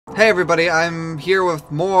Hey everybody, I'm here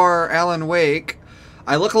with more Alan Wake.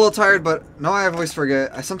 I look a little tired, but no, I always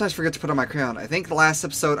forget. I sometimes forget to put on my crown. I think the last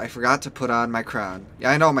episode I forgot to put on my crown.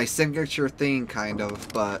 Yeah, I know, my signature thing, kind of,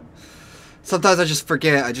 but sometimes I just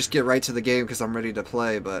forget. I just get right to the game because I'm ready to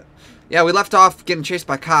play, but yeah, we left off getting chased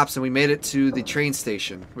by cops and we made it to the train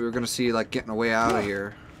station. We were going to see, like, getting a way out of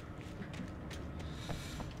here.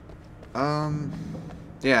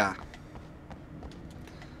 Yeah.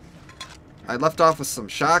 I left off with some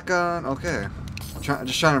shotgun. Okay. Just trying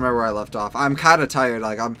to remember where I left off. I'm kind of tired.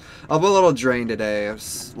 Like, I'm a little drained today. It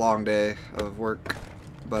was a long day of work.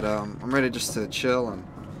 But, I'm ready just to chill and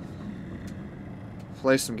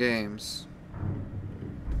play some games.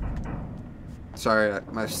 Sorry, I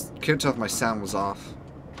couldn't tell if my sound was off.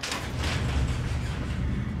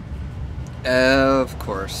 Of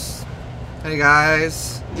course. Hey,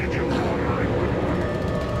 guys.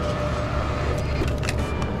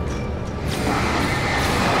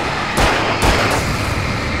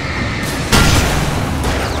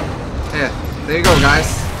 There you go, guys.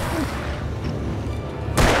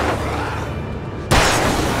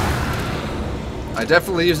 I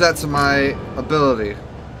definitely use that to my ability.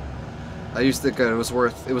 I used it good. It was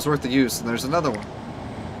worth the use. And there's another one.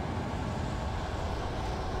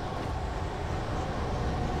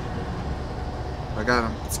 I got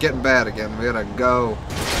him. It's getting bad again. We gotta go.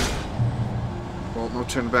 Well, no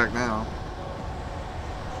turning back now.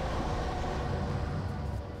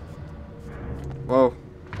 Whoa.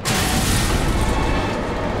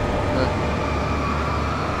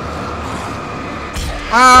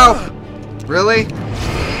 Ow! Really?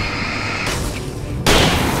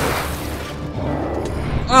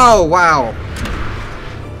 Oh, wow.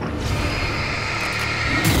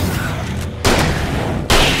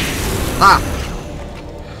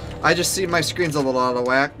 Ha! I just see my screen's a little out of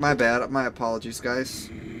whack. My bad. My apologies, guys.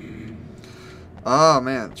 Oh,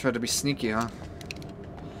 man. Tried to be sneaky, huh?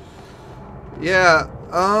 Yeah,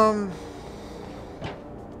 I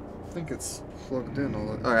think it's plugged in.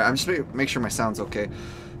 Alright, I'm just make sure my sound's okay.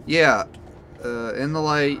 Yeah, in the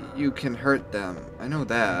light you can hurt them. I know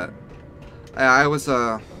that. I'm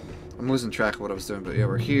losing track of what I was doing, but yeah,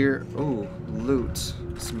 we're here. Ooh, loot,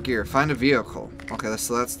 some gear, find a vehicle. Okay,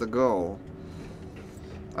 so that's the goal.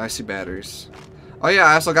 I see batteries. Oh yeah,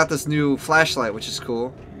 I also got this new flashlight, which is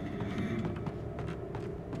cool.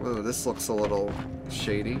 Whoa, this looks a little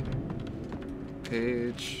shady.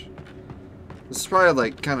 Page. This is probably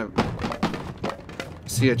like kind of.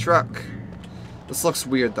 See a truck. This looks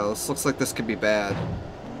weird though. This looks like this could be bad.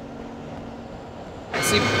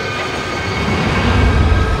 See.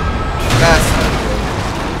 That's not good.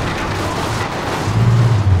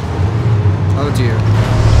 Oh dear.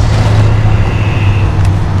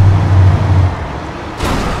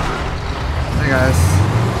 Hey guys.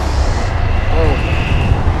 Oh.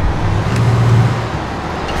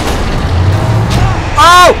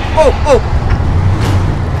 Oh! Oh! Oh!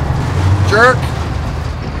 Jerk!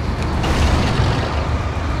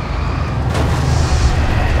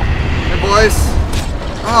 Hey, boys.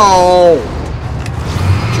 Oh!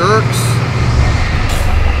 Jerks.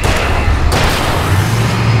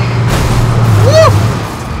 Woo!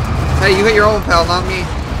 Hey, you hit your own pal, not me.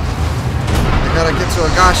 I gotta get to a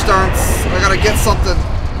gosh darn. I gotta get something.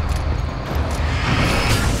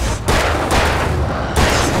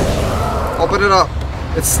 Open it up.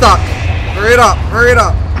 It's stuck. Hurry it up. Hurry it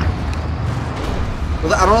up.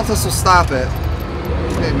 Well, I don't know if this will stop it.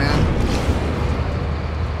 Hey, man.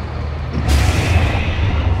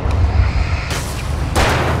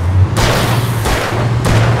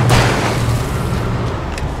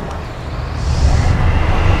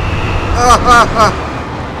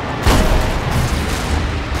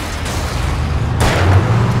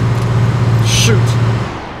 Shoot.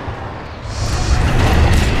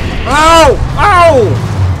 Ow! Ow!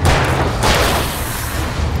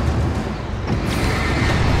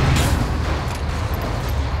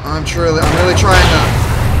 I'm really trying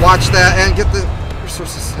to watch that and get the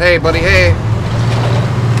resources. Hey, buddy, hey.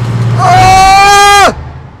 Ah!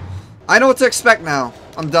 I know what to expect now.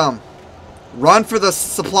 I'm dumb. Run for the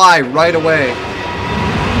supply right away.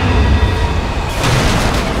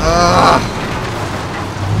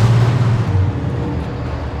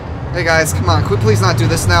 Hey guys, come on. Could we please not do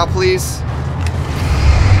this now, please?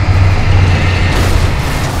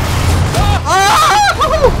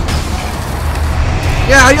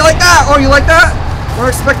 Yeah, how you like that? Oh, you like that? We're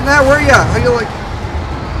expecting that, were ya? How you like?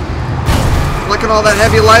 Flicking all that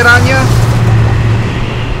heavy light on ya?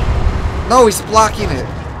 No, he's blocking it.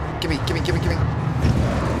 Gimme, gimme, gimme, gimme.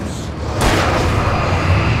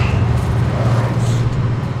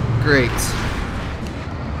 Great.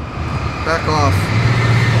 Back off.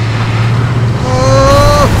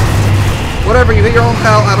 You hit your own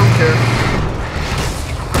hell, I don't care.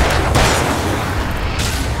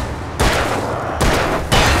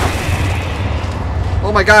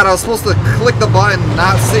 Oh my god, I was supposed to click the button,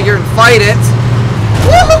 not sit here and fight it.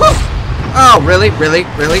 Woo-hoo-hoo! Oh, really? Really?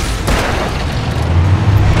 Really?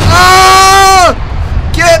 Ah!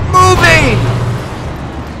 Get moving!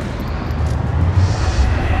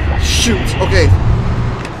 Shoot. Okay.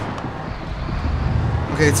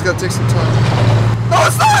 Okay, it's gonna take some time. No,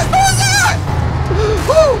 it's not! No, it's not!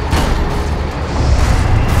 Woo!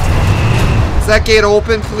 Is that gate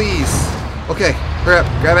open, please? Okay, hurry up.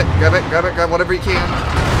 Grab it, grab it, grab it, grab whatever you can.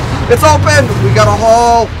 It's open! We got a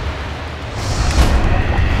haul!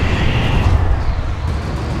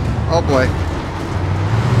 Oh boy.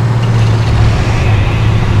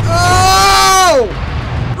 Oh!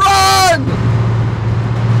 Run!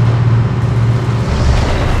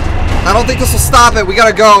 I don't think this will stop it. We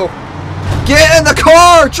gotta go. Get in the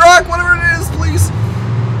car! Truck! Whatever it is, please!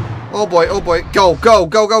 Oh boy, oh boy. Go, go,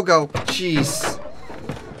 go, go, go. Jeez.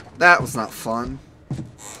 That was not fun.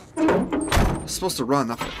 I'm supposed to run.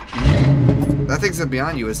 That thing's gonna be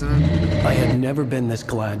on you, isn't it? I had never been this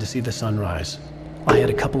glad to see the sunrise. I had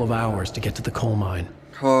a couple of hours to get to the coal mine.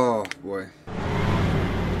 Oh, boy.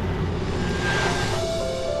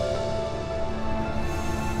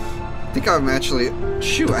 I think I'm actually...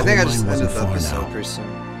 Shoot, I think I just ended the episode pretty soon.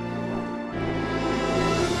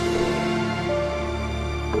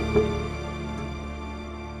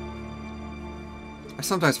 I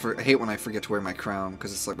sometimes hate when I forget to wear my crown,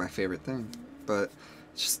 because it's like my favorite thing. But it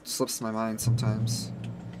just slips my mind sometimes.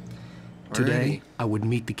 Today, I would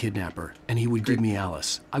meet the kidnapper, and he would give me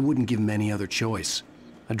Alice. I wouldn't give him any other choice.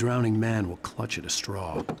 A drowning man will clutch at a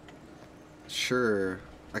straw. Sure.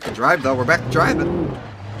 I can drive, though. We're back to driving.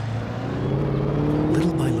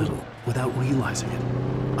 Little by little, without realizing it,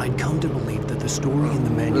 I'd come to believe that the story in the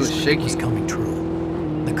manuscript was coming true.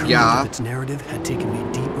 The current of its narrative had taken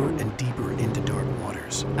me deeper and deeper into dark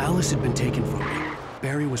waters. Alice had been taken from me.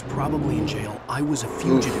 Barry was probably in jail. I was a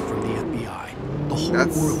fugitive from the FBI. The whole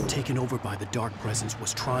world taken over by the dark presence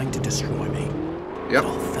was trying to destroy me. It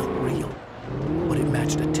all felt real, but it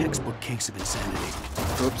matched a textbook case of insanity.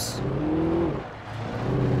 Oops.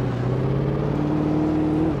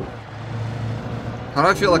 How do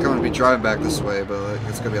I feel like I'm going to be driving back this way, but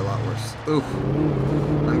it's going to be a lot worse. Oof.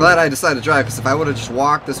 I'm glad I decided to drive, because if I would have just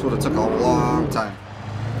walked, this would have took a long time.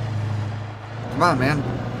 Come on, man.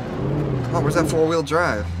 Come on, where's that four-wheel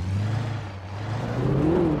drive?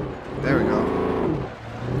 There we go.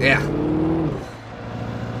 Yeah.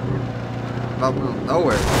 About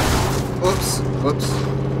nowhere. Whoops. Whoops.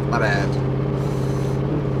 My bad.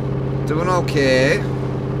 Doing okay.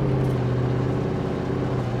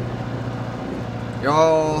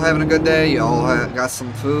 Y'all having a good day? Y'all got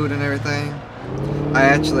some food and everything? I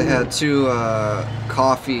actually had 2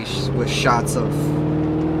 coffee with shots of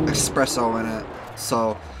espresso in it.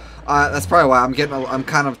 So that's probably why I'm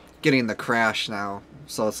kind of getting the crash now.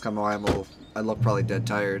 So it's kind of why I look probably dead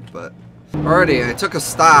tired. But already I took a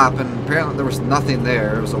stop and apparently there was nothing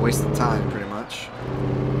there. It was a waste of time, pretty much.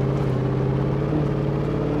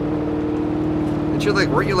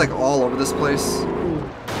 Weren't you like all over this place?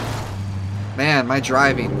 Man, my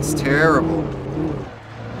driving is terrible.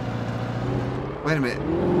 Wait a minute.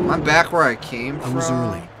 I'm back where I came from. I was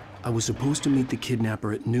early. I was supposed to meet the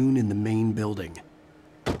kidnapper at noon in the main building.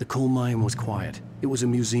 The coal mine was quiet. It was a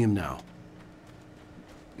museum now.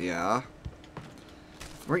 Yeah.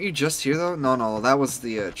 Weren't you just here, though? No, that was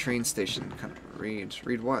the train station. Read.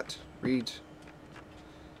 Read what? Read.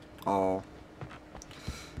 Oh.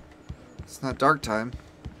 It's not dark time.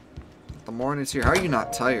 The morning's here. How are you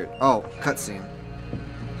not tired? Oh, cutscene.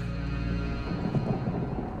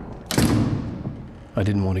 I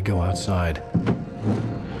didn't want to go outside.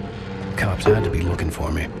 Cops had to be looking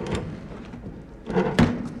for me.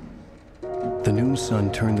 The noon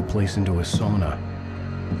sun turned the place into a sauna.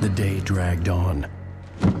 The day dragged on.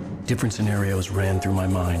 Different scenarios ran through my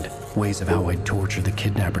mind. Ways of how I'd torture the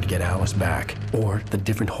kidnapper to get Alice back. Or the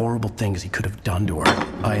different horrible things he could have done to her.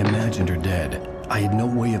 I imagined her dead. I had no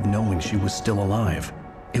way of knowing she was still alive.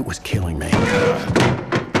 It was killing me.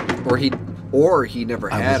 Or he never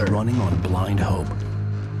had her. I was running on blind hope.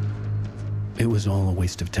 It was all a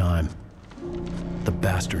waste of time. The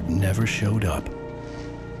bastard never showed up.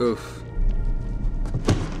 Oof.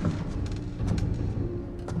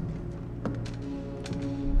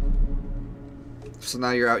 So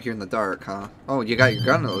now you're out here in the dark, huh? Oh, you got your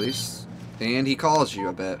gun at least. And he calls you,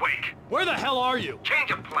 I bet. Wake! Where the hell are you?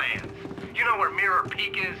 Change of plans. You know where Mirror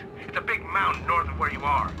Peak is? It's a big mountain north of where you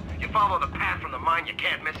are. You follow the path from the mine, you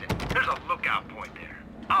can't miss it. There's a lookout point there.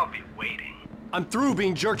 I'll be waiting. I'm through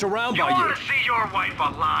being jerked around by You you. want to see your wife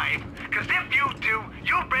alive? Because if you do,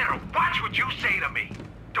 you better watch what you say to me.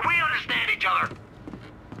 Do we understand each other?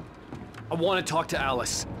 I want to talk to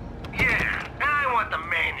Alice. Yeah, and I want the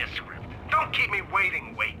manuscript. Don't keep me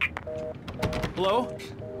waiting, Wake. Hello?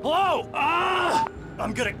 Hello! Ah!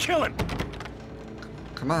 I'm gonna kill him!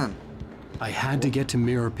 Come on. I had to get to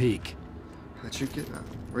Mirror Peak. How'd you get that?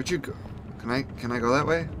 Where'd you go? Can I go that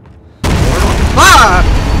way? Ah!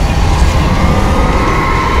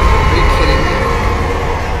 Are you kidding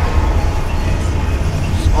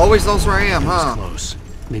me? She always knows where I am, huh? Close.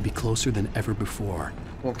 Maybe closer than ever before.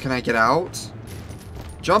 Well, can I get out?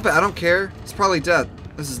 Jump it, I don't care. It's probably dead.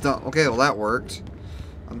 This is dumb. Okay, well that worked.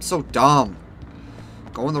 I'm so dumb.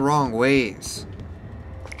 Going the wrong ways.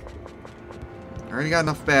 I already got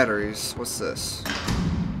enough batteries. What's this?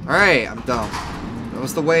 Alright, I'm dumb. That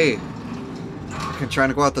was the way. I'm trying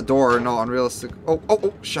to go out the door. No, unrealistic.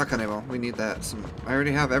 Oh, shotgun ammo. We need that. I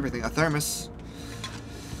already have everything. A thermos.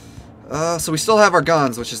 So we still have our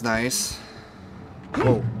guns, which is nice.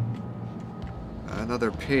 Whoa.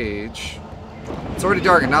 Another page. It's already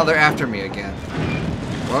dark and now they're after me again.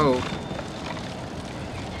 Whoa.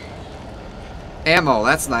 Ammo,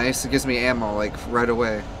 that's nice. It gives me ammo, like, right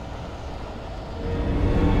away.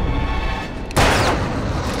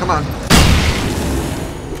 Come on.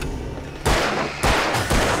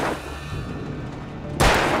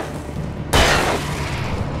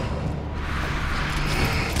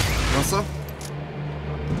 Also?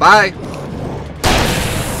 Bye!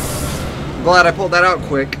 I'm glad I pulled that out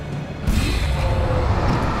quick.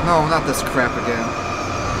 No, not this crap again.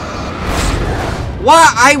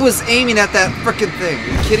 What? I was aiming at that frickin' thing. Are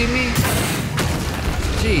you kidding me?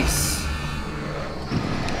 Jeez.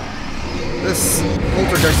 This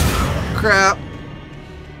poltergeist crap.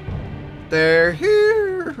 They're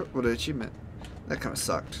here. What an achievement. That kind of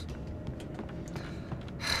sucked.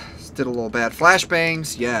 This did a little bad.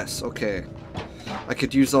 Flashbangs? Yes, okay. I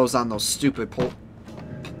could use those on those stupid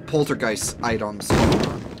poltergeist items.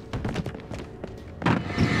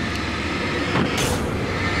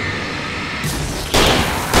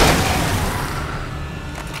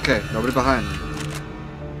 Okay, nobody behind me.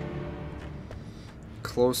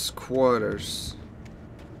 Close quarters.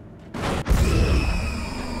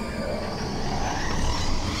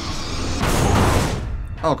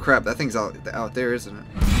 Oh crap, that thing's out there, isn't it?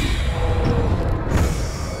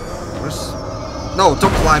 No,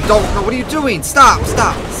 don't climb, don't, no, what are you doing? Stop,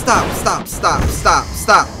 stop, stop, stop, stop, stop,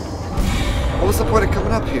 stop. What was the point of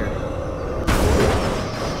coming up here?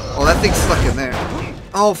 Oh, that thing's stuck in there.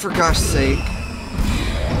 Oh, for gosh sake.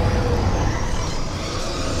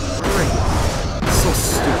 So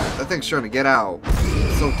stupid. That thing's trying to get out.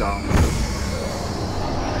 So dumb.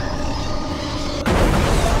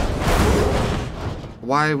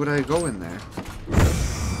 Why would I go in there?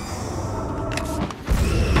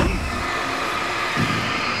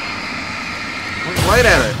 Point right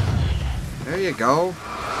at it. There you go.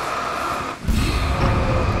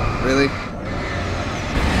 Really?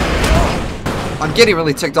 I'm getting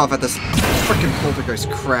really ticked off at this freaking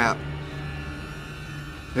poltergeist crap.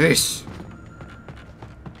 Yeesh.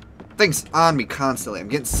 Thing's on me constantly. I'm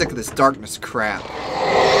getting sick of this darkness crap.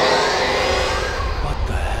 What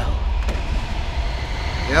the hell?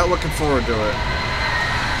 Yeah, looking forward to it.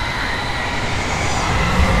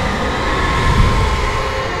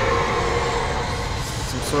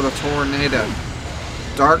 Some sort of tornado.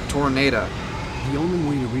 Dark tornado. The only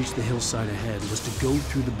way to reach the hillside ahead was to go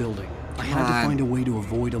through the building. I had to find a way to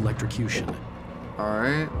avoid electrocution.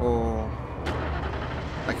 Alright, well...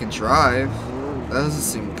 I can drive. That doesn't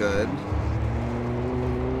seem good.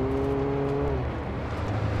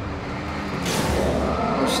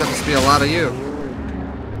 There just happens to be a lot of you.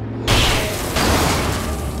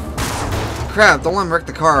 Crap, don't let him wreck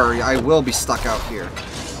the car or I will be stuck out here.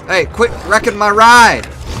 Hey, quit wrecking my ride!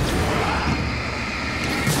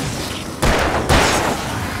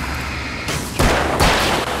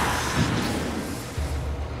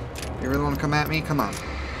 You really want to come at me? Come on.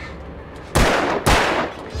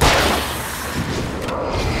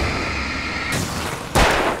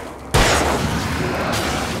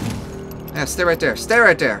 Yeah, stay right there. Stay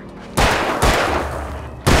right there.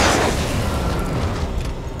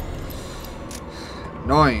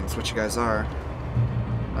 Annoying is what you guys are.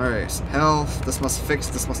 Alright, some health. This must fix.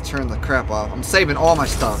 This must turn the crap off. I'm saving all my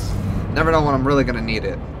stuff. Never know when I'm really gonna need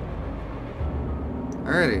it.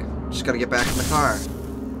 Alrighty. Just gotta get back in the car.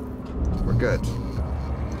 We're good.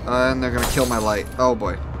 And they're gonna kill my light. Oh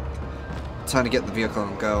boy. Time to get in the vehicle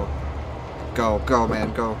and go. Go, go,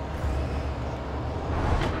 man, go.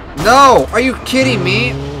 No! Are you kidding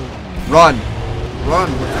me? Run. Run.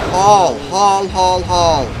 Haul. Haul, haul,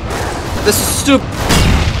 haul. This is stupid.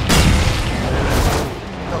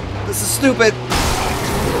 No, this is stupid.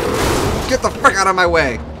 Get the frick out of my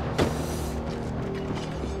way.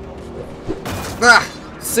 Ah,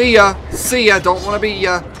 see ya. See ya. Don't want to be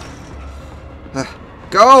ya.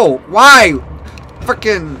 Go. Why?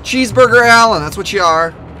 Frickin' Cheeseburger Allen. That's what you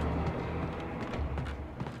are.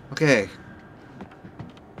 Okay.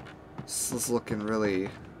 This is looking really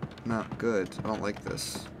not good. I don't like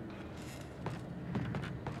this.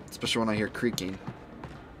 Especially when I hear creaking.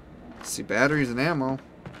 Let's see, batteries and ammo.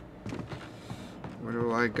 Where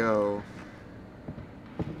do I go?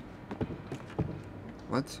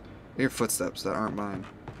 What? I hear footsteps that aren't mine.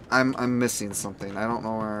 I'm missing something. I don't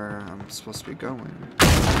know where I'm supposed to be going.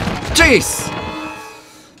 Jeez!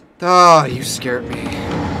 Oh, you scared me. You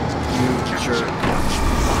jerk.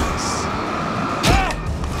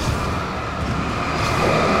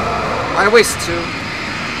 I wasted 2.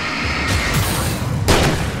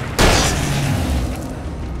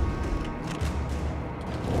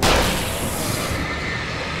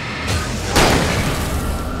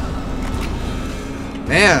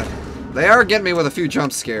 Man, they are getting me with a few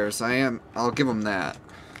jump scares. I'll give them that.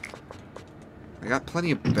 I got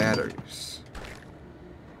plenty of batteries.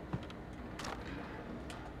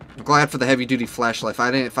 I'm glad for the heavy duty flashlight.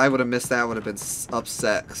 If I would have missed that, I would have been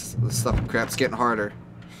upset. This stuff crap's getting harder.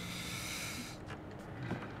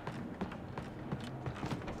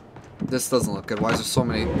 This doesn't look good. Why is there so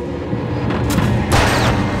many?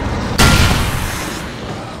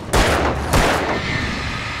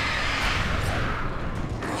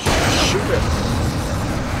 Shoot it.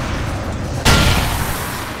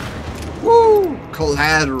 Woo!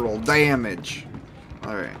 Collateral damage.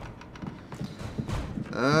 Alright.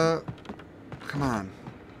 Come on.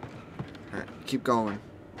 Alright, keep going.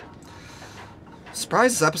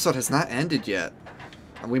 Surprised this episode has not ended yet.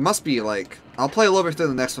 We must be like... I'll play a little bit through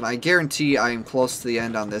the next one. I guarantee I am close to the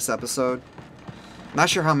end on this episode. Not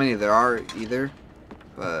sure how many there are either,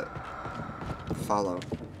 but follow.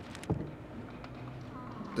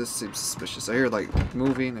 This seems suspicious. I hear like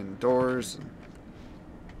moving and doors. And...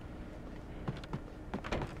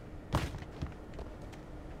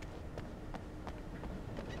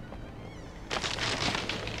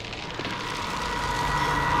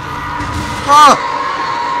 Ah!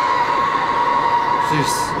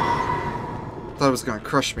 Jeez. Thought it was gonna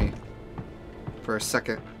crush me for a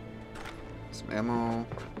second. Some ammo,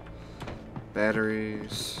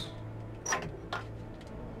 batteries.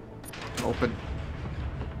 Open.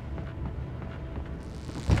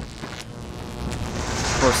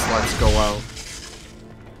 Of course, lights go out.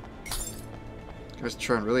 Guys are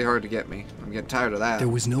trying really hard to get me. I'm getting tired of that. There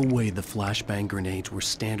was no way the flashbang grenades were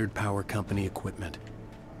standard power company equipment.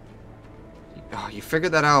 Oh, you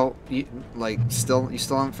figured that out? You still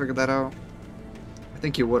haven't figured that out? I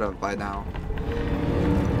think you would have by now.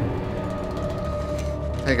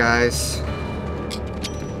 Hey guys.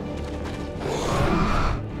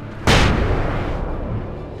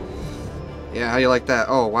 Yeah, how you like that?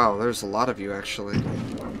 Oh wow, there's a lot of you actually.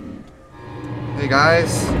 Hey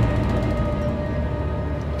guys.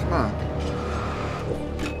 Come on.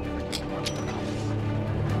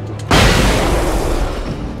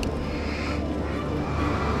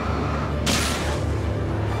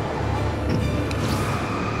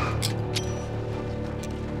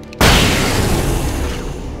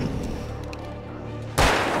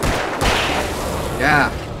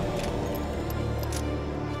 Yeah.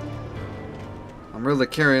 I'm really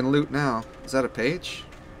carrying loot now. Is that a page?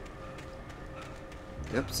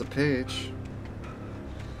 Yep, it's a page.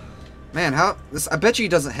 Man, how this I bet you he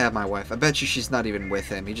doesn't have my wife. I bet you she's not even with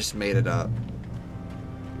him. He just made it up.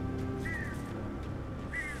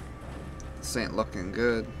 This ain't looking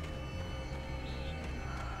good.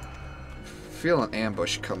 Feel an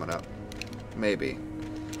ambush coming up. Maybe.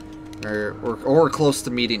 Or we're close to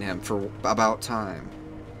meeting him for about time.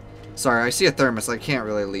 Sorry, I see a thermos. I can't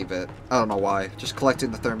really leave it. I don't know why. Just collecting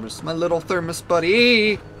the thermos. My little thermos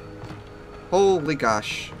buddy! Holy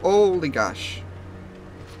gosh. Holy gosh.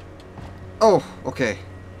 Oh, okay.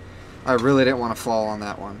 I really didn't want to fall on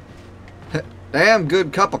that one. Damn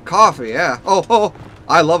good cup of coffee, yeah. Oh,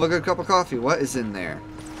 I love a good cup of coffee. What is in there?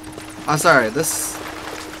 I'm sorry,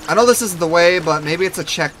 I know this isn't the way, but maybe it's a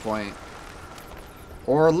checkpoint.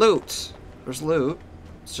 Or loot. There's loot.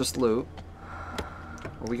 It's just loot.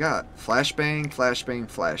 What we got? Flashbang, flashbang,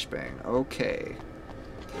 flashbang. Okay.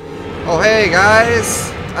 Oh, hey, guys!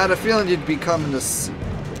 I had a feeling you'd be coming to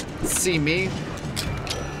see me.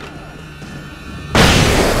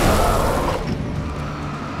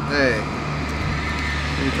 Hey.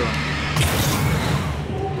 What are you doing?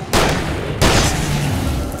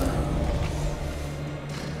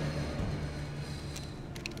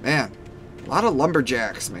 lot of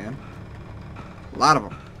lumberjacks, man. A lot of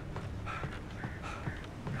them.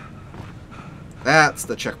 That's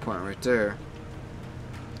the checkpoint right there.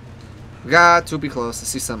 We got to be close. I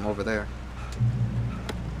see something over there.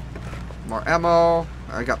 More ammo.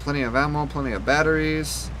 I got plenty of ammo, plenty of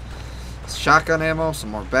batteries. Shotgun ammo, some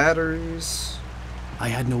more batteries. I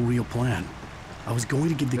had no real plan. I was going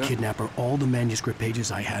to give the kidnapper all the manuscript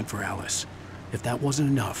pages I had for Alice. If that wasn't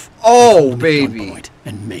enough, oh baby,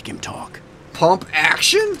 and make him talk. Pump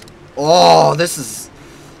action? Oh, this is,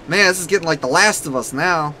 man, this is getting like The Last of Us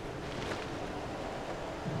now.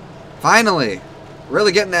 Finally,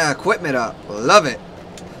 really getting that equipment up. Love it.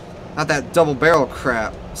 Not that double barrel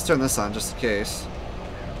crap. Let's turn this on just in case.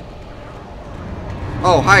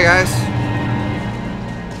 Oh, hi guys.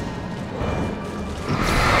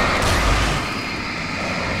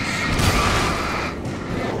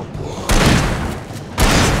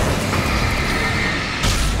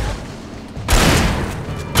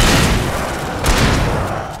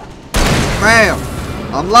 Bam!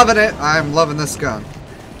 I'm loving it. I'm loving this gun.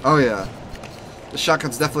 Oh yeah. The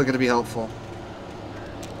shotgun's definitely going to be helpful.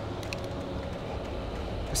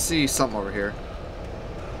 I see something over here.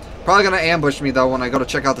 Probably going to ambush me though when I go to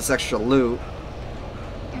check out this extra loot.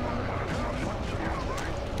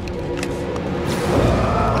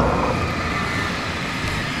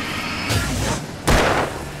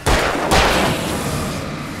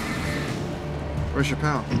 Where's your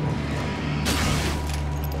pal?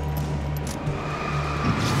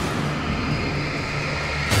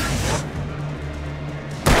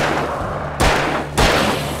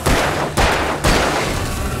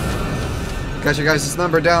 Got your guys'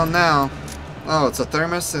 number down now. Oh, it's a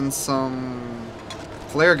thermos and some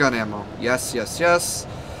flare gun ammo. Yes, yes, yes.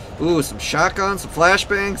 Ooh, some shotguns, some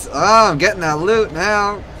flashbangs. Oh, I'm getting that loot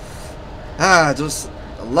now. Ah,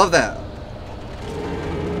 I love that.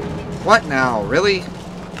 What now? Really?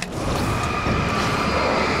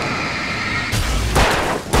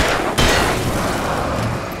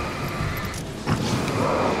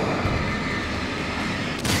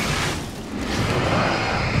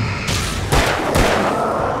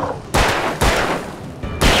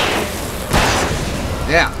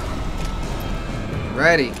 Yeah.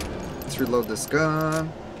 Ready. Let's reload this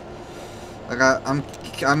gun. I'm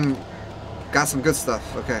got some good stuff.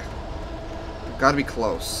 Okay. Gotta be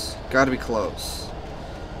close. Gotta be close.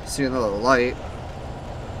 See another light.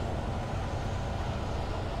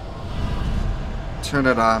 Turn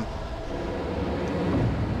it on.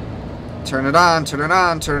 Turn it on. Turn it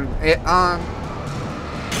on. Turn it on.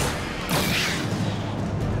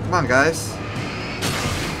 Come on, guys.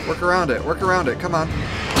 Work around it. Work around it. Come on.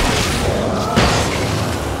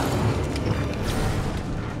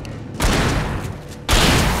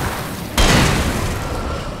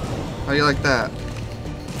 How do you like that?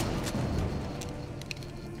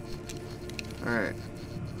 Alright.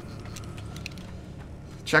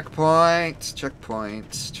 Checkpoint.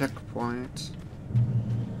 Checkpoint. Checkpoint.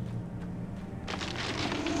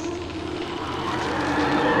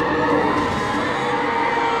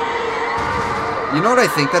 You know what I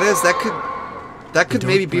think that is? That could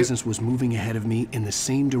maybe be. The presence was moving ahead of me in the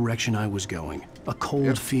same direction I was going. A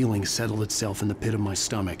cold feeling settled itself in the pit of my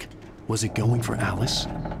stomach. Was it going for Alice?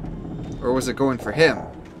 Or was it going for him?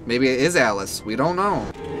 Maybe it is Alice. We don't know.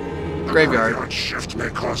 Graveyard. The graveyard shift may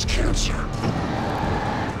cause cancer.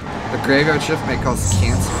 The graveyard shift may cause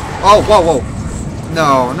cancer. Oh, whoa, whoa.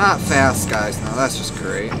 No, not fast, guys. No, that's just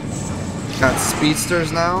great. Got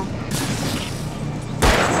speedsters now.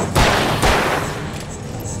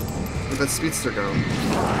 Where'd that speedster go?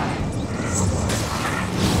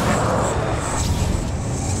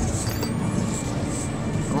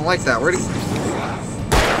 I don't like that. Where'd he...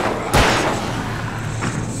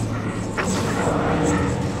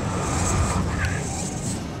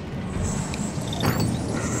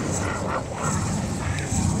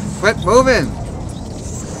 Quit moving!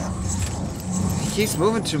 He keeps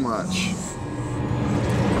moving too much.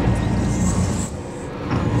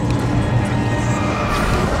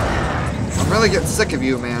 I'm really getting sick of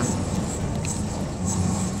you, man.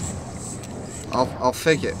 I'll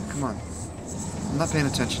fake it. Come on. I'm not paying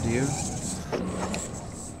attention to you.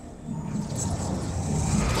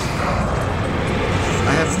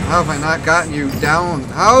 How have I not gotten you down?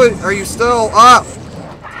 How are you still up?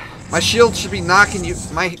 My shield should be knocking you.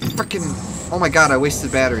 My freaking. Oh my god, I wasted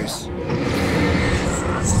batteries.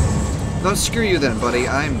 No, screw you then, buddy.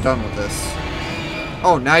 I'm done with this.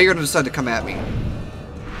 Oh, now you're gonna decide to come at me.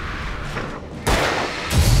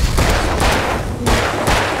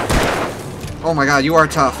 Oh my god, you are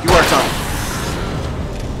tough. You are tough.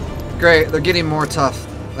 Great, they're getting more tough.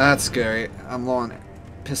 That's scary. I'm low on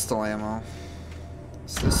pistol ammo.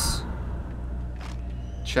 What's this?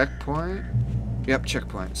 Checkpoint? Yep,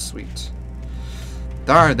 checkpoint. Sweet.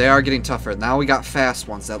 Darn, they are getting tougher. Now we got fast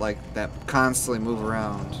ones that that constantly move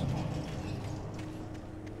around.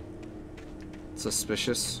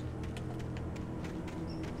 Suspicious.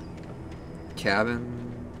 Cabin.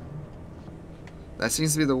 That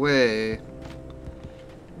seems to be the way.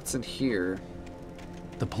 What's in here?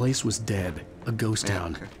 The place was dead. A ghost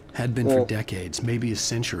town. Okay. Had been for decades, maybe a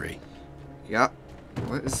century. Yep.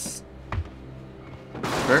 What is...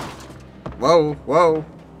 Whoa, whoa.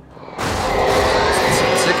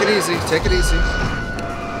 Take it easy, take it easy.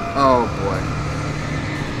 Oh boy.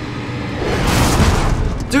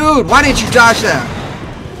 Dude, why didn't you dodge that?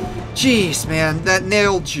 Jeez, man, that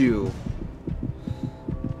nailed you.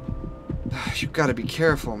 You gotta be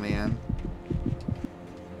careful, man.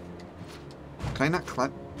 Can I not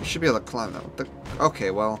climb? You should be able to climb that.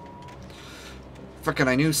 Okay, well. Frickin'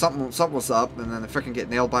 I knew something was up, and then I frickin' get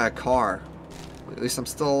nailed by a car. At least I'm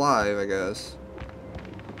still alive, I guess.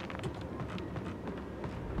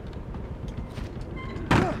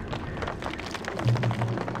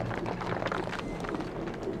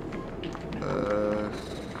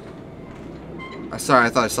 Sorry, I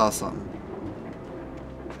thought I saw something.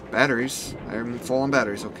 Batteries. I'm full on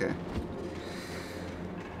batteries, okay.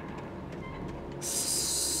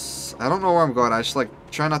 I don't know where I'm going. I just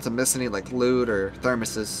try not to miss any loot or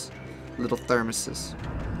thermoses. Little thermoses.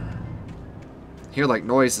 Hear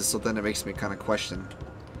noises, so then it makes me kind of question.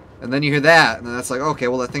 And then you hear that, and then that's like, okay,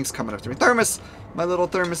 well that thing's coming up to me. Thermos! My little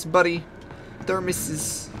thermos buddy.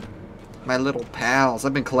 Thermoses. My little pals.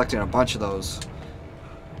 I've been collecting a bunch of those.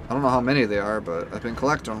 I don't know how many they are, but I've been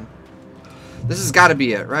collecting them. This has got to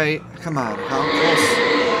be it, right? Come on, how close?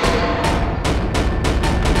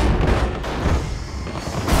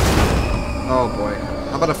 Oh boy.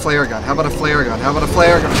 How about a flare gun? How about a flare gun? How about a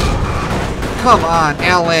flare gun? Come on,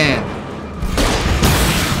 Alan!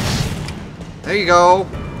 There you go.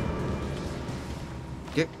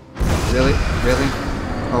 Get... Really? Really?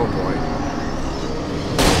 Oh boy.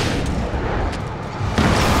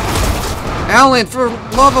 Alan, for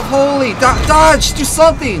love of holy, dodge, do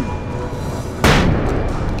something.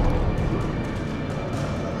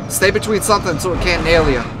 Stay between something so it can't nail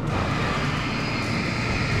you.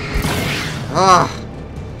 Ah.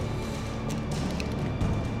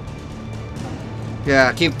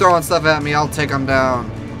 Yeah, keep throwing stuff at me, I'll take them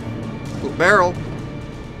down. Ooh, barrel.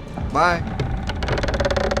 Bye.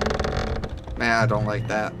 Man, I don't like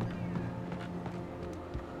that.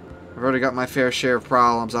 I've already got my fair share of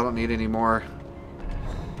problems. I don't need any more.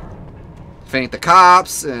 If it ain't the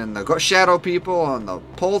cops and the shadow people and the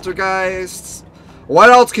poltergeists, what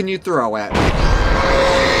else can you throw at me?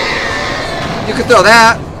 You can throw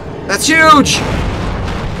that. That's huge.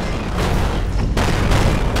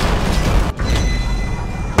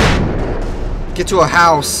 Get to a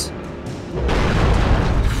house.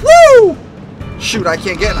 Woo! Shoot, I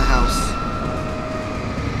can't get in a house.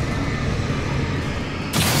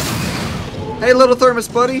 Hey, little thermos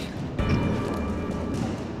buddy.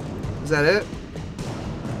 Is that it?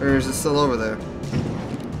 Or is it still over there?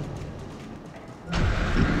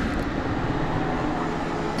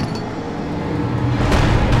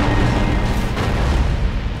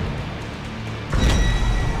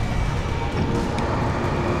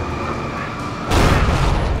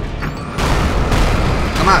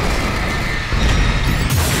 Come on.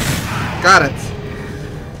 Got it.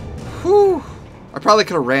 Whew. I probably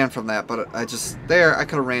could have ran from that, but I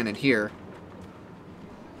could have ran in here.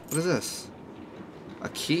 What is this? A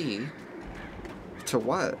key? To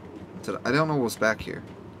what? I don't know what's back here.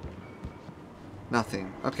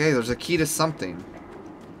 Nothing. Okay, there's a key to something.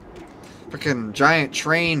 Freaking giant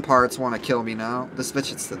train parts want to kill me now. This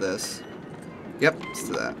bitch, it's to this. Yep, it's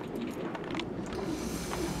to that.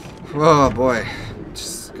 Oh boy.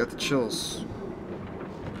 Just got the chills.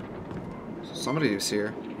 Somebody was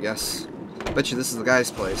here. Yes. Bet you this is the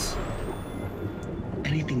guy's place.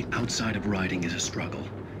 Anything outside of riding is a struggle.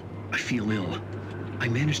 I feel ill. I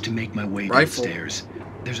managed to make my way downstairs.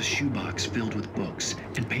 There's a shoebox filled with books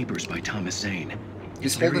and papers by Thomas Zane.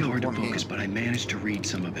 It's very hard to focus, but I managed to read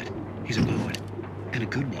some of it. He's a poet, and a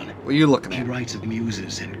good one. What are you looking at? He writes of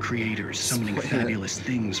muses and creators summoning fabulous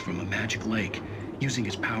things from a magic lake, using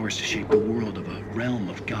his powers to shape the world of a realm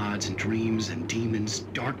of gods and dreams and demons,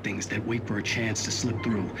 dark things that wait for a chance to slip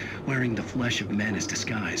through, wearing the flesh of men as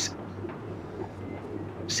disguise.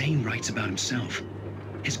 Zane writes about himself,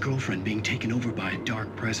 his girlfriend being taken over by a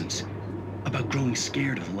dark presence, about growing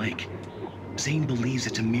scared of the lake. Zane believes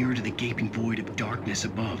it's a mirror to the gaping void of darkness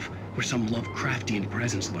above, where some Lovecraftian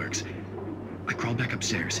presence lurks. I crawl back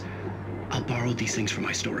upstairs. I'll borrow these things for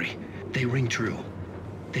my story. They ring true.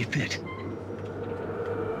 They fit.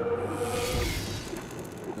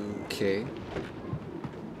 Okay.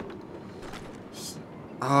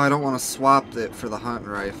 Oh, I don't want to swap it for the hunting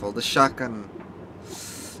rifle. The shotgun...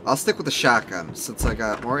 I'll stick with the shotgun, since I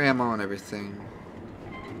got more ammo and everything.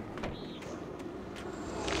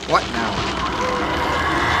 What now?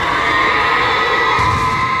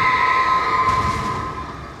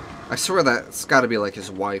 I swear that's gotta be like his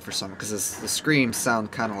wife or something, because the screams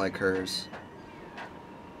sound kind of like hers.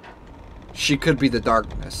 She could be the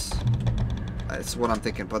darkness. That's what I'm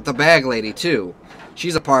thinking. But the bag lady, too.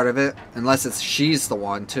 She's a part of it. Unless she's the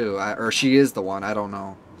one, too. Or she is the one. I don't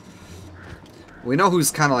know. We know who's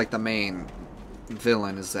kind of like the main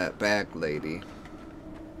villain is that bag lady.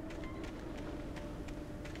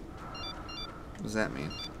 What does that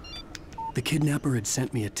mean? The kidnapper had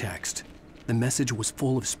sent me a text. The message was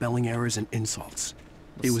full of spelling errors and insults.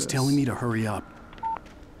 It was telling me to hurry up.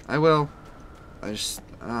 I will. I just...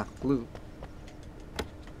 glue.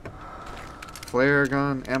 Flare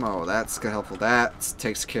gun, ammo. That's helpful. That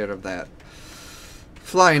takes care of that.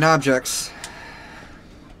 Flying objects.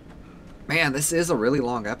 Man, this is a really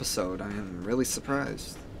long episode. I am really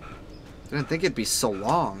surprised. Didn't think it'd be so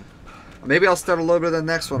long. Maybe I'll start a little bit of the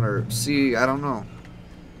next one or see. I don't know.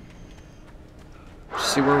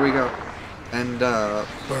 See where we go. And,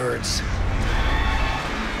 birds.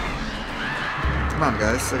 Come on,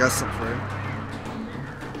 guys. I got something for you.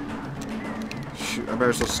 Shoot, I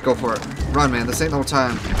better just go for it. Run, man. This ain't no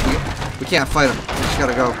time. We can't fight them. We just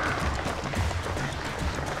gotta go.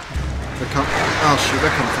 They're coming. Oh, shoot.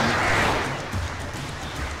 They're coming for me.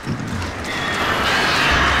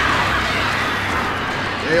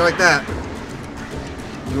 Yeah, you like that?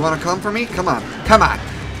 You wanna come for me? Come on. Come on.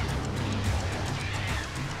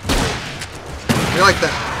 You like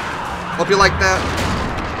that? Hope you like that.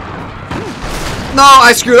 No,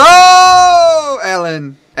 I screwed. Oh,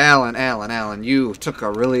 Alan, you took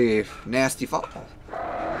a really nasty fall.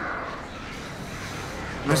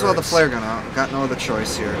 Might as well have the flare gun out. Got no other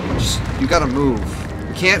choice here. You gotta move.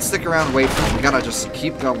 You can't stick around and wait for him. You gotta just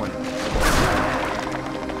keep going.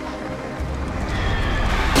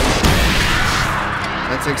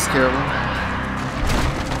 That takes care of him.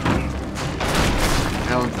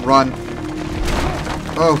 Alan, run.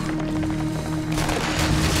 Oh.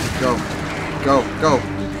 Go. Go. Go.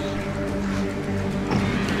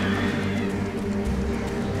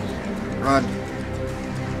 Run.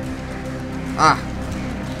 Ah.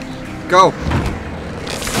 Go.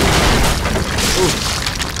 Ooh.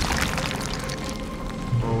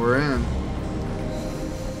 Well, we're in.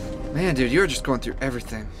 Man, dude, you're just going through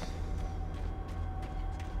everything.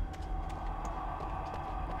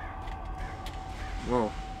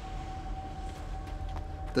 Whoa.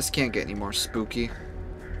 This can't get any more spooky.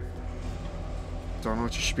 Don't know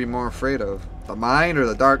what you should be more afraid of. The mind or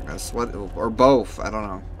the darkness? What, or both? I don't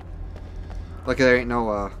know. Like there ain't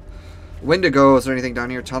no Wendigos or anything down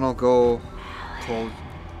here. Tunnel go cold.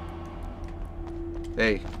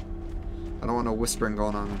 Hey. I don't want no whispering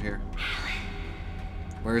going on in here.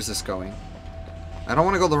 Where is this going? I don't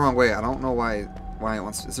want to go the wrong way. I don't know why it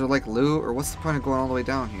wants to. Is there like loot or what's the point of going all the way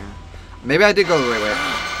down here? Maybe I did go the right way.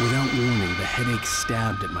 Without warning, the headache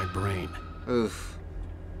stabbed at my brain. Oof.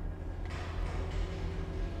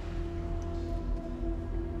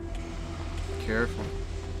 Careful.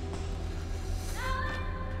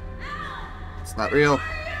 It's not real.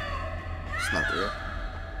 It's not real.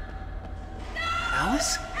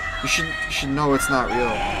 Alice? You should know it's not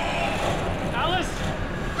real. Alice!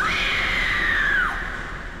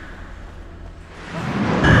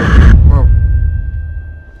 Whoa.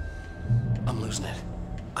 I'm losing it.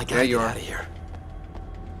 I gotta get out of here.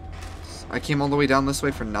 I came all the way down this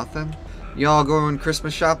way for nothing? Y'all going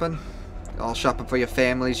Christmas shopping? All shopping for your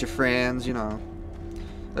families, your friends, you know.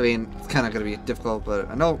 I mean, it's kind of going to be difficult, but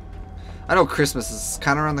I know Christmas is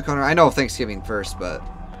kind of around the corner. I know Thanksgiving first, but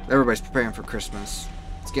everybody's preparing for Christmas.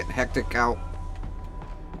 It's getting hectic out.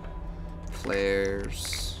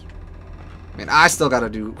 Flares. I mean, I still got to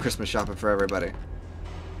do Christmas shopping for everybody.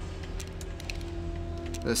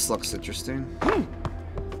 This looks interesting.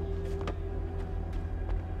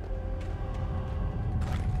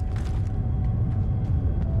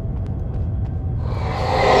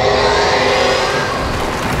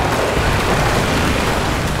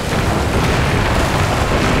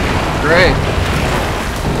 Great.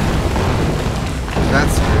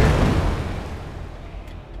 That's great.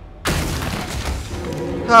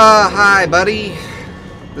 Hi, buddy.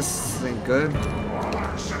 This ain't good.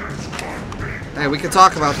 Hey, we can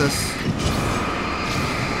talk about this.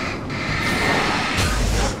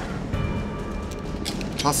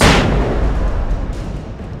 Hustle.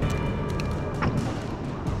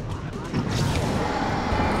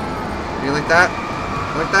 that.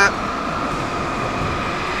 Like that.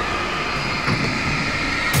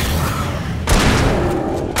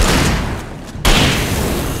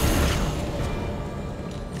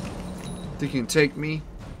 Think you can take me?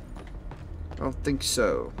 I don't think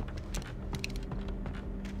so.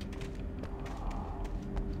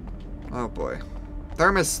 Oh boy.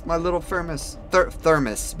 Thermos, my little thermos.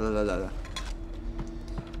 Thermos. Blah, blah, blah.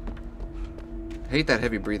 I hate that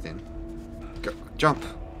heavy breathing. Go, jump.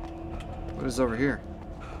 What is over here?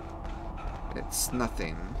 It's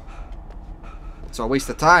nothing. It's a waste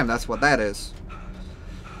of time, that's what that is.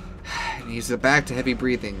 It needs it back to heavy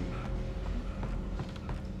breathing.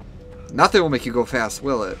 Nothing will make you go fast,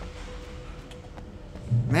 will it?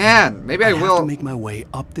 Man, maybe I will. have to make my way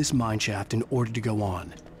up this mine shaft in order to go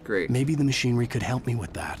on. Great. Maybe the machinery could help me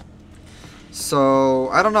with that. So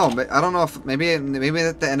I don't know. I don't know if maybe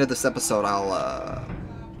at the end of this episode I'll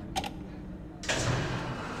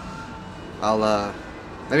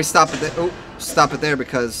maybe stop it there. Oh, stop it there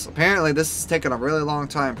because apparently this is taking a really long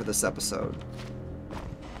time for this episode.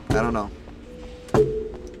 I don't know.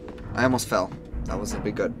 I almost fell. That wasn't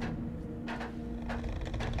be good.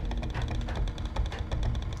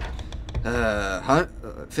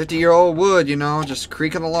 50-year-old wood, you know, just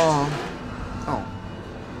creaking along. Oh.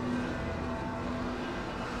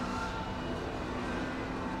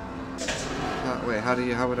 Wait,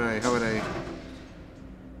 how would I?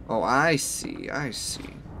 Oh, I see.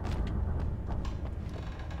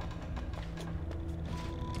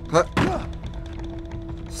 Huh.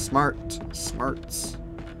 Smarts.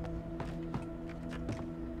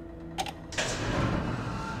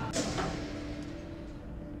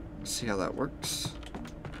 See how that works.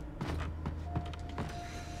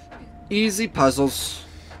 Easy puzzles.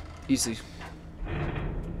 Easy.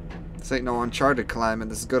 This ain't no Uncharted climbing.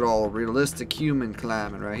 This is good old realistic human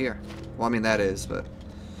climbing right here. Well, I mean that is, but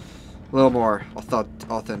a little more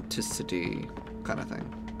authenticity kind of thing.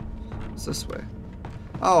 It's this way.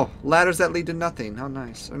 Oh, ladders that lead to nothing. How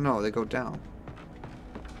nice. Or no, they go down.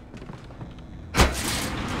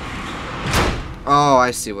 Oh, I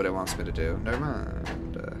see what it wants me to do. Never mind.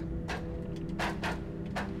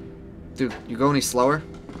 Dude, you go any slower?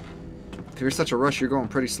 If you're such a rush, you're going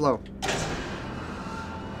pretty slow.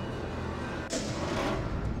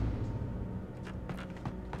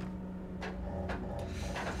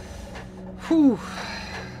 Whew.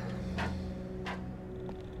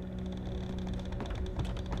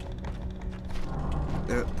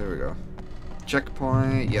 There we go.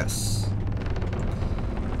 Checkpoint, yes.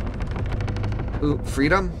 Ooh,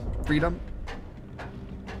 freedom? Freedom?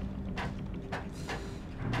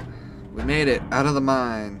 We made it out of the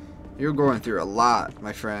mine. You're going through a lot,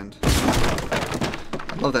 my friend.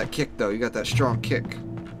 I love that kick, though. You got that strong kick.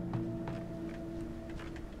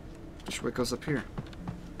 Which way goes up here?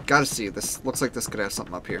 Gotta see. This looks like this could have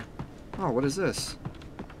something up here. Oh, what is this?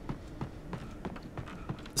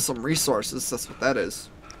 Some resources. That's what that is.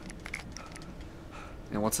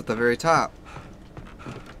 And what's at the very top?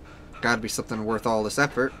 Gotta be something worth all this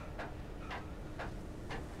effort.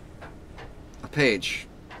 A page.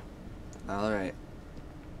 Alright.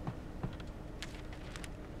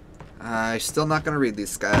 I'm still not gonna read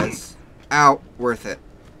these guys. Out. Worth it.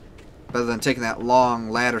 Better than taking that long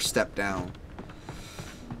ladder step down.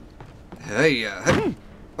 Hey,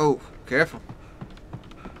 oh, careful.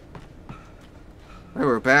 Hey,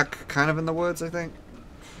 we're back kind of in the woods, I think.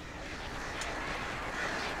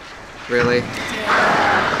 Really?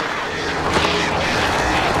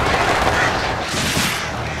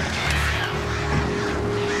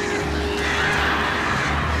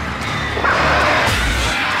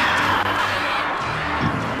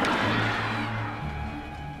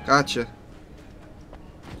 Gotcha.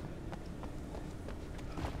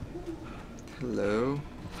 Hello.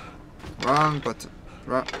 Wrong button.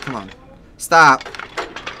 Wrong. Come on. Stop.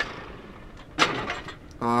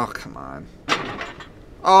 Oh, come on.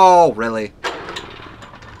 Oh, really?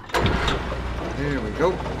 There we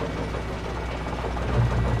go.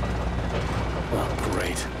 Oh,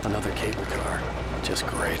 great. Another cable car. Just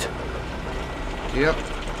great. Yep.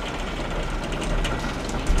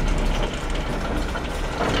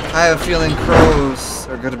 I have a feeling crows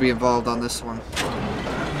are going to be involved on this one.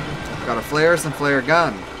 Got a flares and flare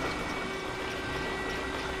gun.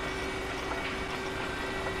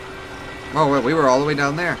 Oh, wait, we were all the way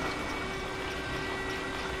down there.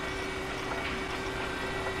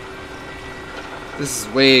 This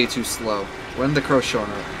is way too slow. When the crow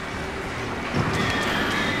showing up?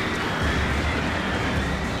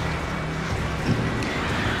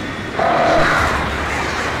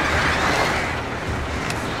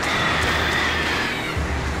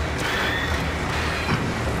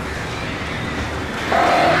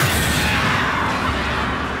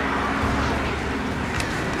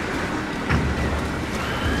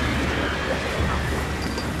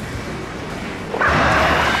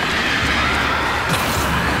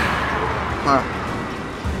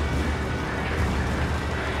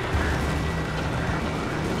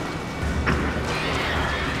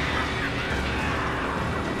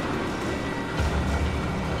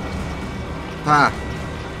 Ah.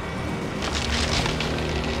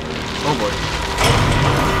 Oh boy.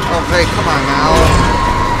 Oh hey, come on now.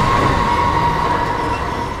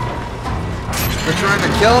 They're trying to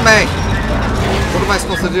kill me. What am I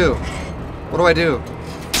supposed to do? What do I do?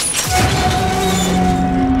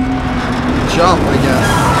 Jump, I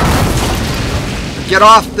guess. Get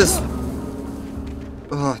off this.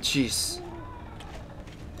 Oh, jeez.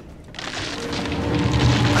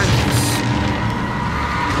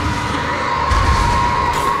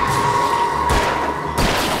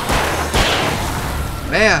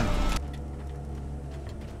 Man.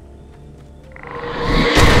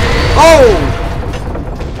 Oh!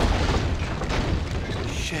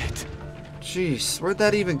 Shit. Jeez, where'd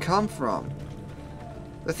that even come from?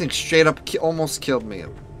 That thing straight up almost killed me.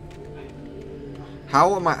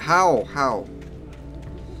 How am I? How?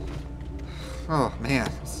 Oh,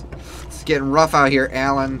 man. It's getting rough out here,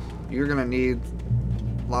 Alan. You're gonna need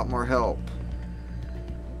a lot more help.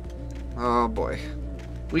 Oh, boy.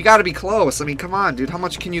 We gotta be close. I mean, come on, dude. How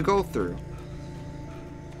much can you go through?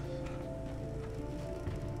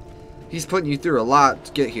 He's putting you through a lot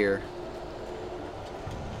to get here.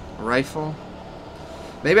 A rifle?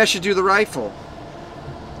 Maybe I should do the rifle.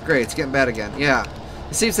 Great, it's getting bad again. Yeah.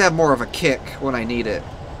 It seems to have more of a kick when I need it.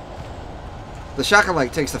 The shotgun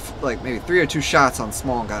like takes like maybe 3 or 2 shots on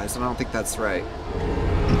small guys, and I don't think that's right.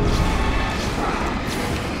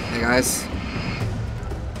 Hey guys.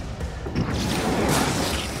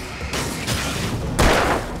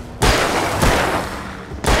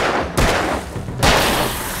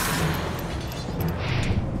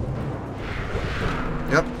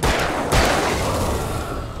 Yep.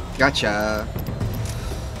 Gotcha.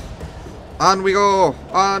 On we go!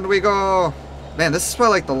 On we go! Man, this is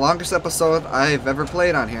probably like the longest episode I've ever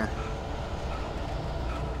played on here.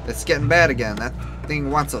 It's getting bad again. That thing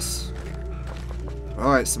wants us.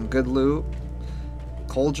 Alright, some good loot.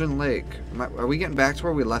 Cauldron Lake. Are we getting back to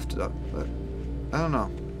where we left it up? But I don't know.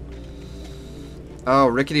 Oh,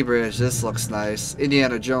 Rickety Bridge. This looks nice.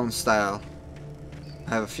 Indiana Jones style. I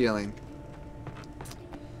have a feeling.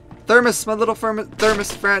 Thermos, my little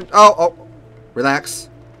thermos friend. Oh. Relax.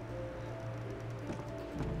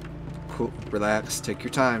 Cool. Relax. Take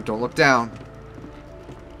your time. Don't look down.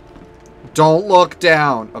 Don't look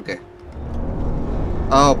down. Okay.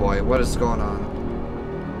 Oh boy, what is going on?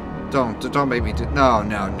 Don't make me do. No.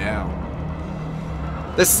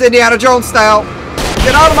 This is Indiana Jones style.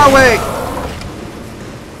 Get out of my way.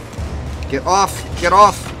 Get off. Get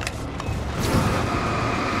off.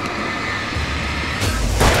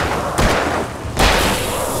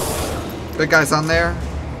 Big guy's on there.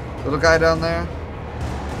 Little guy down there.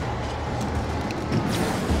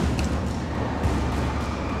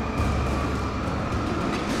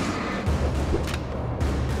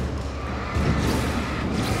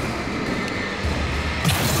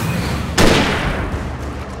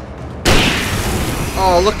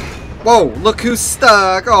 Oh, look. Whoa, look who's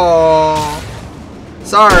stuck. Oh.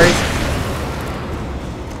 Sorry.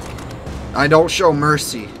 I don't show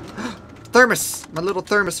mercy. Thermos. My little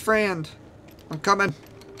thermos friend. I'm coming.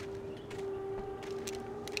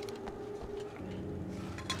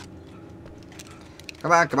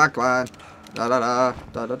 Come on. Da da da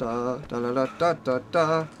da da da da da da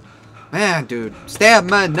da. Man, dude.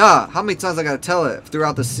 Stamina. How many times I gotta tell it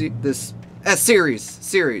throughout this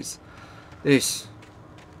series? This.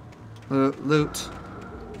 Loot.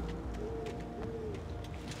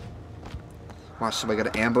 Watch, somebody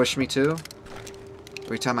gonna ambush me too?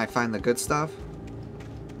 Every time I find the good stuff?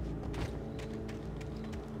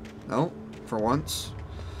 No, for once.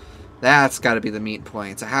 That's gotta be the meat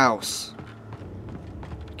point. It's a house.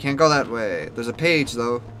 Can't go that way. There's a page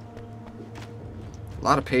though. A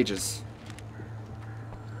lot of pages.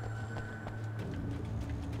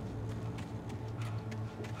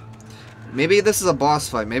 Maybe this is a boss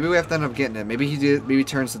fight. Maybe we have to end up getting it. Maybe he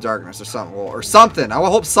turns to darkness or something. Well, or something. I will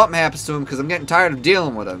hope something happens to him because I'm getting tired of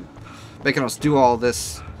dealing with him. Making us do all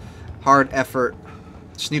this hard effort.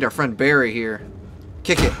 Just need our friend Barry here.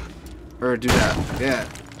 Kick it. Or do that. Yeah.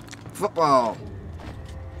 Football.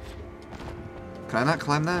 Can I not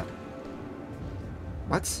climb that?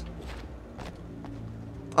 What?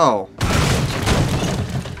 Oh.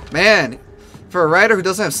 Man. For a rider who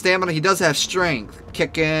doesn't have stamina, he does have strength.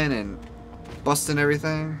 Kicking and busting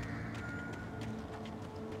everything.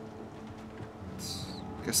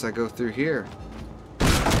 Guess I go through here.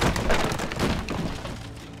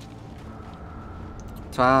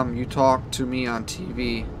 Tom, you talk to me on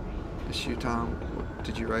TV. Is you, Tom?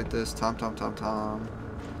 Did you write this? Tom.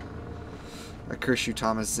 I curse you,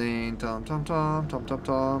 Thomas Zane. Tom. A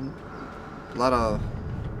lot of...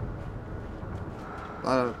 A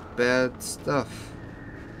lot of bad stuff.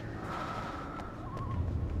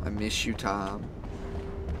 I miss you, Tom.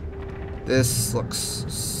 This looks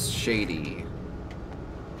shady.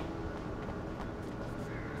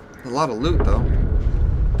 A lot of loot, though.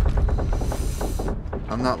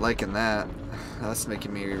 I'm not liking that. That's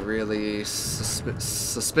making me really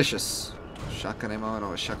suspicious. Shotgun ammo?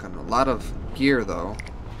 No, a shotgun. A lot of gear, though.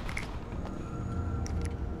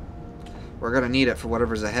 We're gonna need it for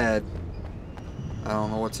whatever's ahead. I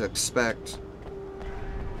don't know what to expect.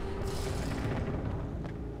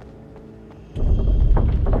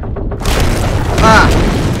 Ah!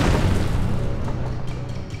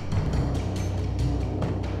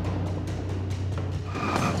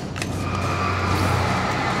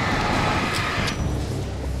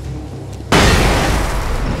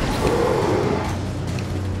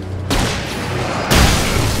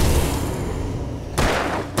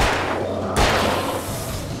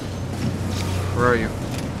 Where are you?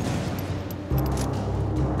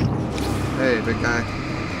 Hey, big guy.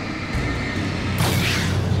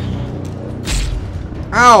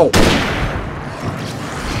 Ow!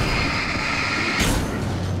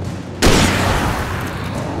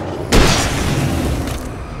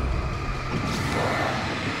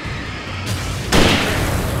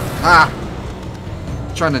 Ah!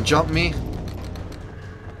 Trying to jump me?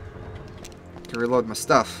 To reload my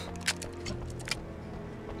stuff.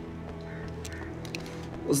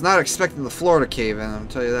 Was not expecting the floor to cave in, I'll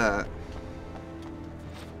tell you that.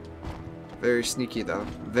 Very sneaky though.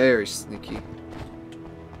 Very sneaky.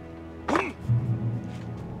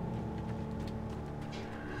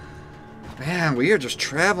 Man, we are just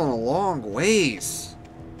traveling a long ways.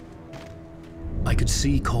 I could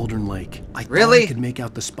see Cauldron Lake. I Really? thought I could make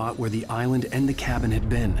out the spot where the island and the cabin had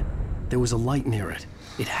been. There was a light near it.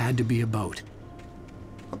 It had to be a boat.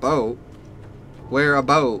 A boat? Where a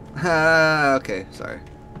boat? Okay, sorry.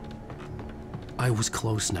 I was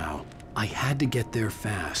close now. I had to get there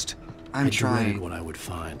fast. I'm I trying. dreaded what I would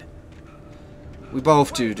find. We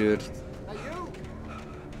both do, dude. Are you?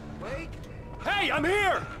 Wait. Hey, I'm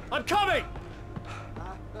here! I'm coming!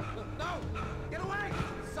 No! Get away!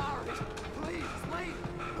 Sorry. Please, leave.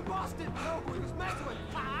 The boss didn't know who he was messing with.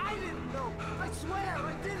 I didn't know. I swear,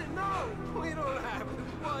 I didn't know. We don't have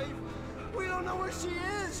his wife. We don't know where she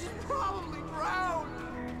is. She's probably drowned.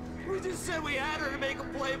 We just said we had her to make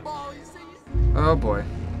him play ball, you see? Oh boy.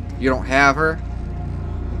 You don't have her?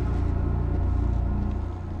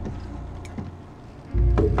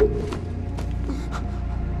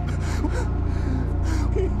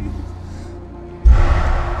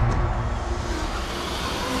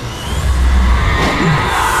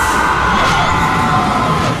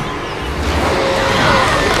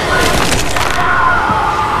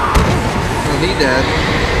 Well, he dead.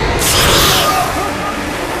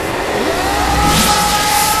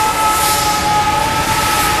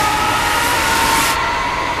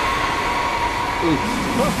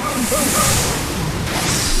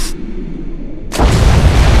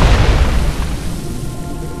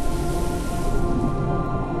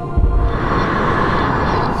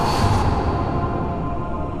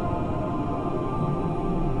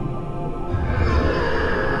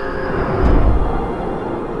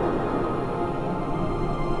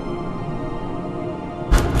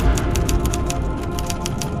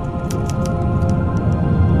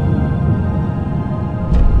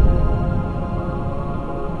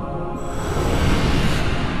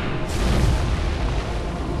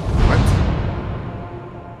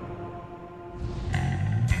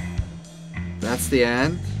 That's the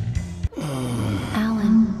end.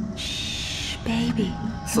 Alan, shh, baby.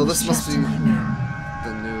 So this must be the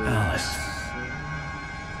new Alice.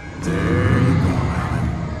 There you go, Alan.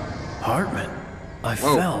 Hartman. I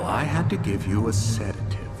Whoa. fell. I had to give you a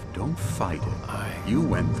sedative. Don't fight it. You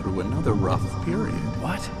went through another rough period.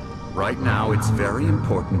 What? Right now, it's very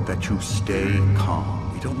important that you stay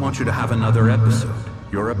calm. We don't want you to have another episode.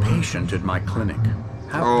 You're a patient at my clinic.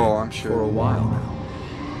 Have Oh, been I'm sure. for a while now.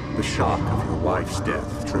 The shock of your wife's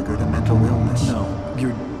death triggered a mental illness. No,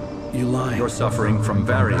 you're lying. You're suffering from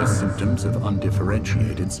various symptoms of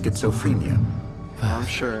undifferentiated schizophrenia. I'm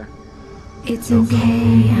sure. It's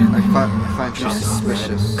okay, Alan. I find you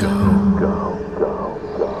suspicious.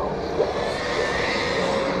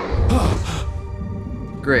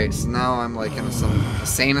 Great, so now I'm like in some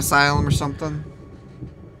insane asylum or something.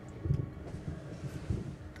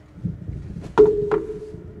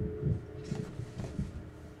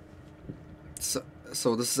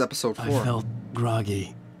 So this is episode 4. I felt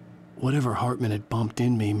groggy. Whatever Hartman had bumped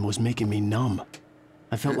in me was making me numb.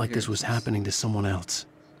 I felt like this was happening to someone else.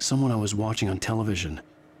 Someone I was watching on television.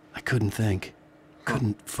 I couldn't think.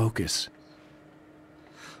 Couldn't focus.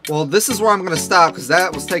 Well, this is where I'm going to stop because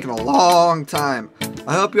that was taking a long time.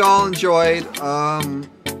 I hope you all enjoyed.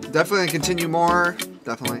 Definitely going to continue more.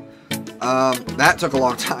 Definitely. That took a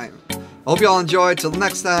long time. I hope you all enjoyed. Till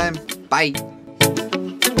next time. Bye.